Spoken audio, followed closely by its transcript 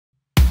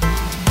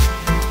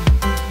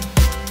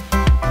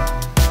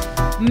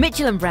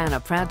Mitchell & Brown are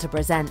proud to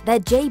present their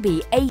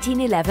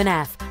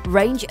JB-1811F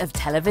range of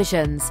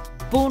televisions.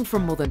 Born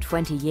from more than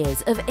 20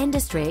 years of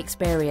industry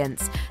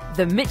experience,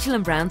 the Mitchell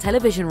 & Brown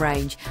television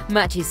range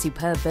matches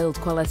superb build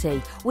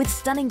quality with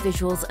stunning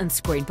visuals and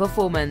screen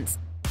performance,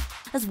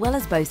 as well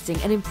as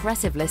boasting an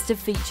impressive list of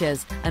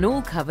features, and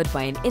all covered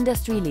by an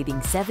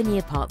industry-leading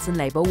 7-year parts and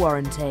labour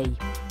warranty.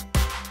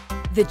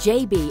 The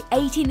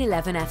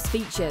JB-1811F's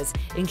features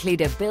include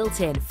a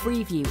built-in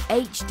Freeview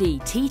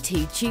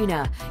HD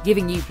Tuner,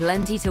 giving you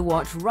plenty to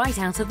watch right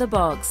out of the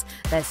box.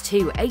 There's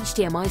 2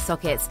 HDMI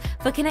sockets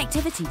for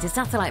connectivity to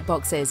satellite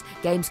boxes,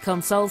 games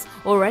consoles,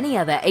 or any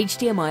other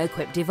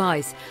HDMI-equipped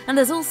device. And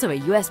there's also a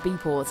USB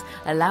port,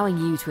 allowing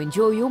you to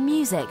enjoy your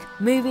music,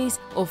 movies,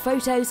 or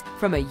photos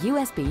from a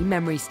USB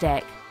memory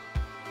stick.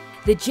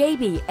 The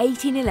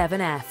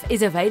JB-1811F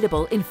is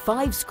available in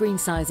 5 screen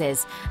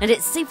sizes, and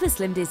its super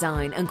slim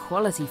design and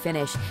quality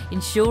finish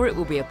ensure it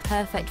will be a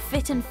perfect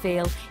fit and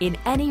feel in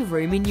any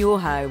room in your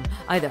home,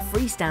 either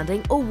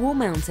freestanding or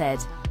wall-mounted.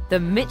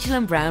 The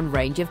Mitchell & Brown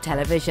range of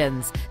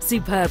televisions,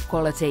 superb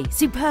quality,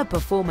 superb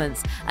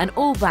performance, and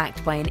all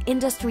backed by an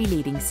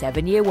industry-leading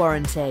 7-year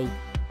warranty.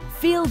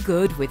 Feel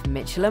good with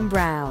Mitchell &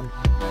 Brown.